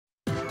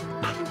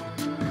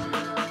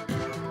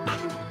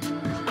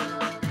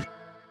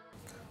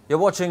You're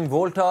watching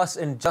Voltas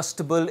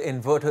Adjustable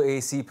Inverter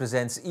AC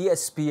presents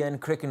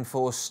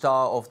ESPNcricinfo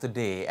Star of the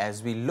Day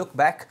as we look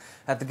back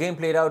at the game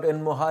played out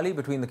in Mohali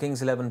between the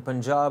Kings 11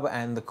 Punjab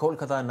and the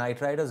Kolkata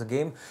Knight Riders, a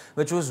game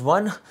which was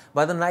won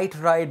by the Knight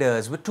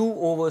Riders with 2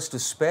 overs to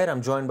spare.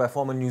 I'm joined by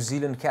former New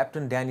Zealand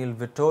captain Daniel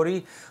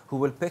Vettori, who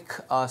will pick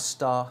our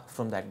star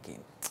from that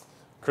game.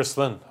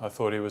 Lynn, I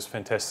thought he was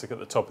fantastic at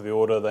the top of the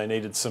order. They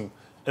needed some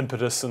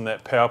impetus in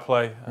that power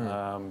play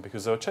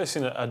because they were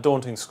chasing a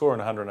daunting score in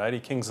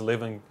 180. Kings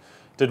 11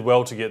 did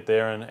well to get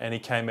there, and he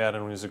came out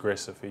and was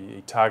aggressive.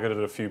 He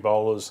targeted a few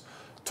bowlers,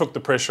 took the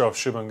pressure off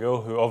Shubman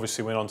Gill, who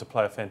obviously went on to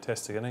play a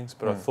fantastic innings,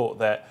 but I thought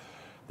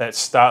that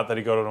start that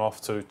he got him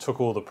off to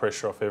took all the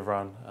pressure off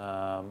everyone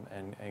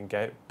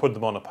and put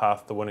them on a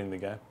path to winning the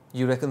game.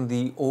 You reckon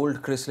the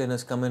old Lynn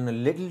has come in a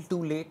little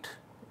too late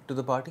to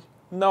the party?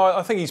 No,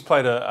 I think he's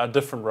played a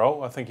different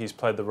role. I think he's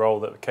played the role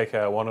that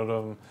KKR wanted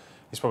him.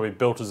 He's probably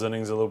built his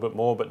innings a little bit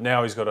more, but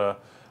now he's got a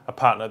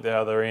partner at the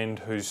other end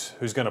who's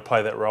going to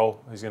play that role.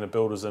 He's going to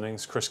build his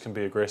innings. Chris can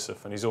be aggressive,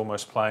 and he's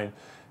almost playing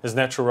his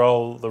natural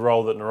role, the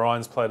role that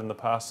Narayan's played in the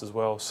past as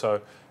well.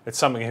 So it's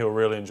something he'll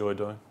really enjoy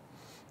doing.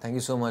 Thank you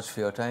so much for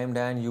your time,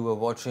 Dan. You were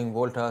watching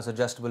Voltas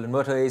Adjustable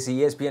Inverter AC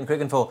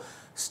ESPNcricinfo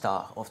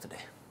Star of the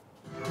Day.